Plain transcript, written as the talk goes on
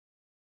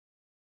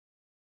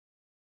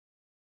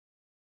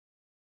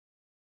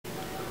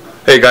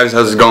Hey guys,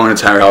 how's it going?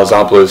 It's Harry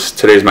Hailazopoulos.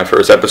 Today's my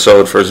first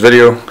episode, first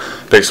video,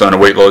 based on a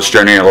weight loss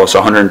journey. I lost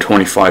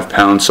 125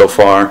 pounds so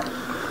far.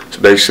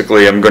 So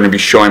basically I'm going to be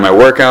showing my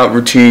workout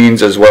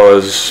routines as well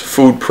as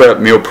food prep,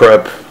 meal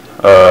prep,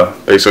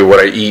 basically what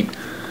I eat,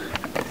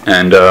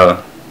 and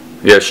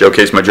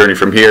showcase my journey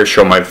from here,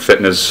 show my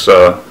fitness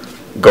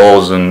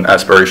goals and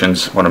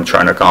aspirations, what I'm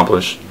trying to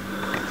accomplish.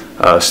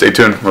 Stay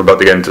tuned, we're about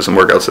to get into some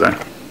workouts today.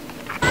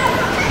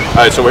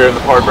 Alright, so we're here in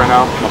the park right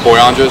now. My boy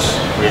Andres.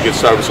 We're going to get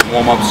started with some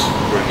warm-ups.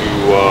 We're going to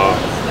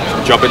do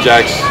some jumping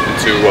jacks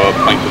into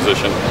plank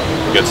position.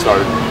 We'll get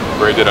started.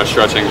 We already did our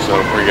stretching, so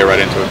we're going to get right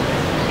into it.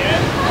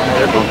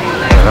 Yeah, boom.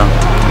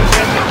 Yeah.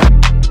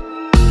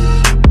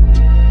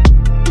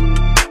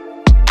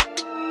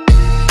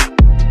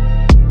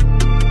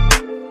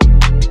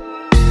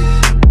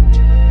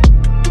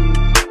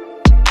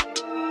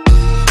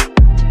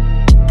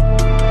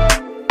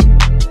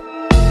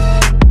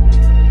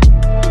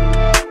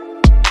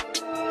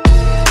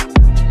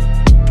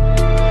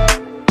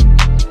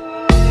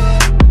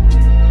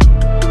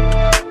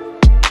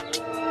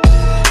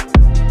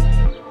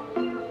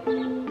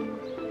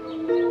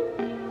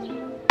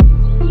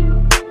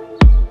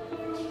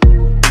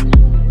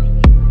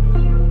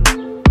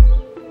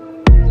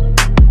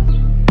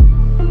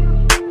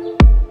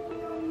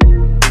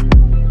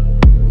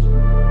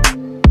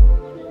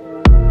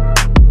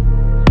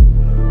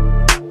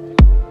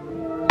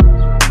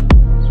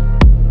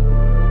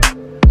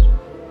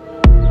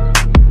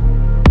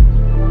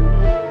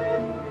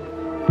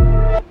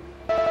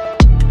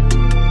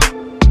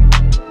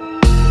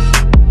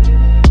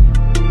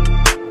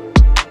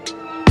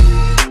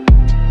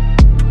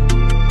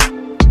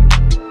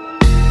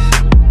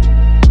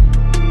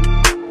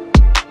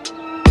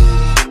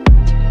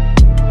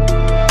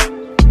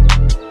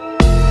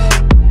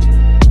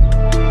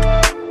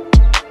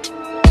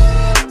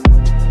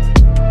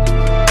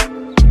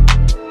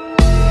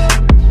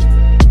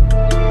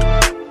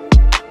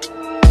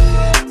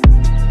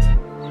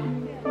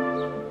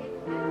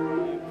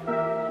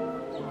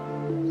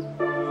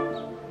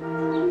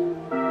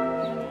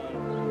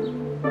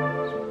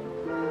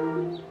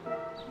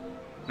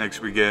 Next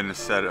we get in a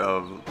set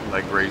of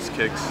leg raise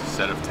kicks,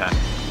 set of 10.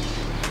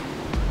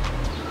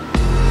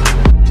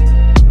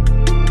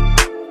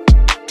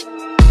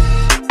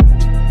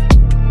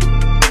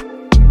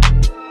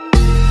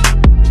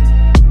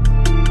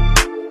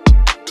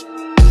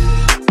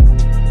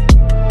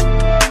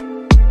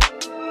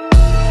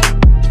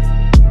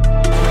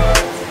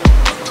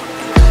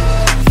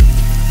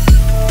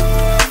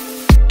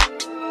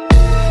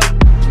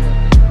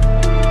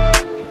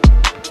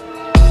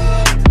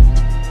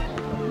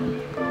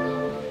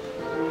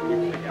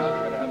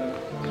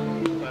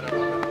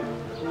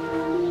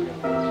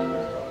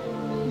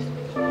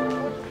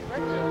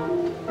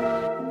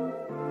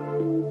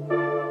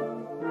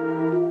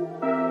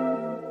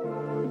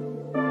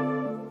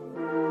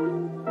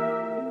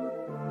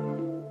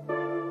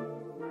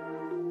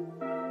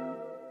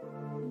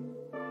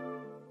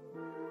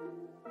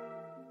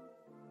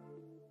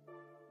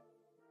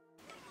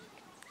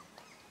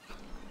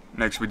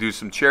 Next we do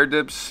some chair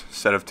dips,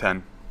 set of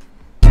 10.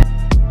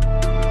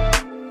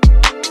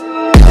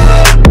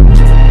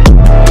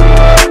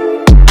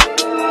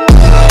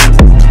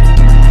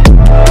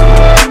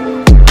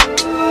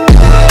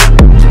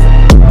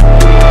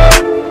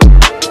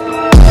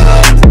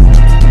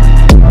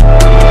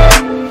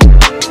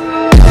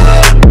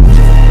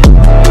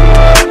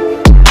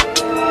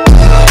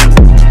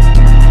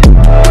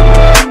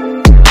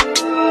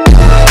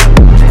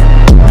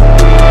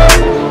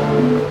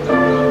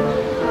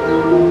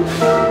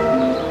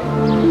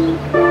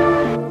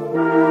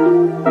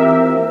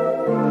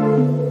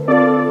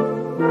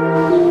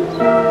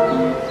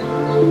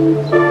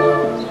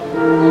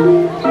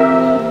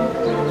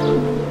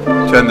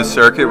 To end the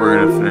circuit, we're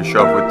going to finish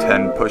off with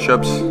 10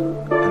 push-ups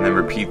and then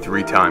repeat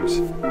 3 times.